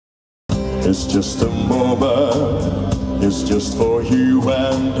It's just a moment, it's just for you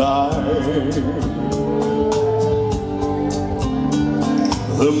and I.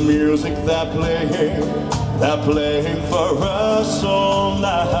 The music they're playing for us all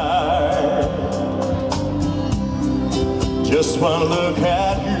night. Just one look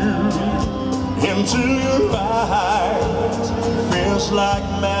at you, into your eyes, feels like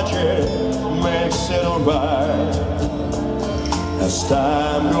magic, makes it alright. As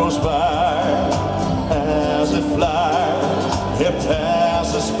time goes by, as it flies, it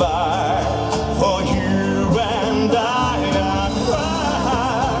passes by. For you and I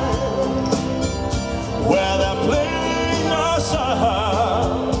cry, where they're playing our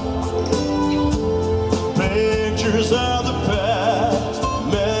song. Pictures of the past,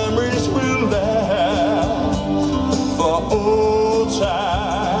 memories will last for old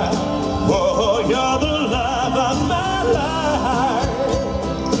time. Oh, you're the love of my life.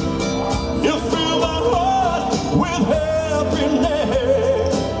 You fill my heart with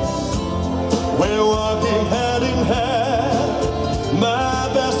happiness. We're walking hand in hand, my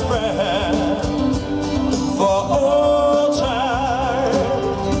best friend, for all time.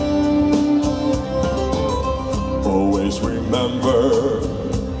 Always remember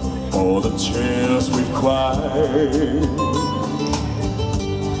all the tears we've cried.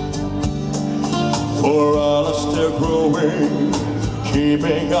 For all are still growing,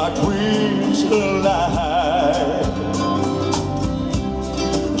 keeping our dreams alive.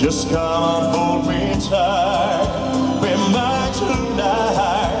 Just come and hold me tight, be mine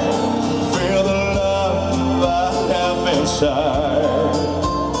tonight. Feel the love I have inside.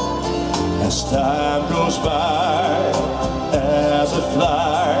 As time goes by, as it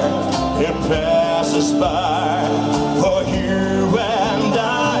flies, it passes by. For you and I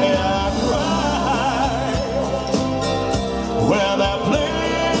cry, when they're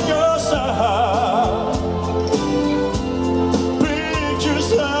playing your song. Pictures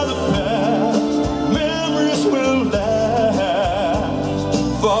of the past, memories will last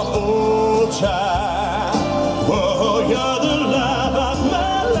for old time. Oh, you're the love of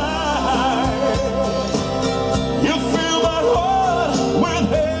my life. You fill my heart with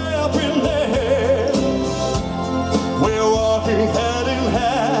happiness. We're walking hand in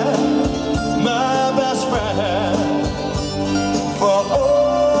hand, my best friend, for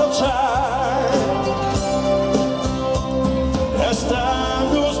all time. As time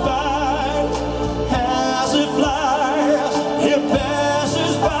goes by, as it flies, it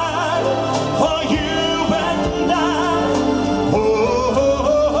passes by. For you and I, oh,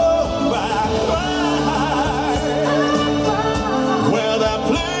 I cry, where they're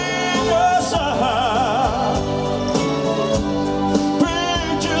playing a song.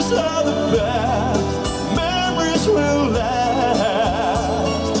 Pictures of the past, memories will last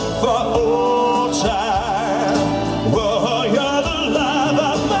for all.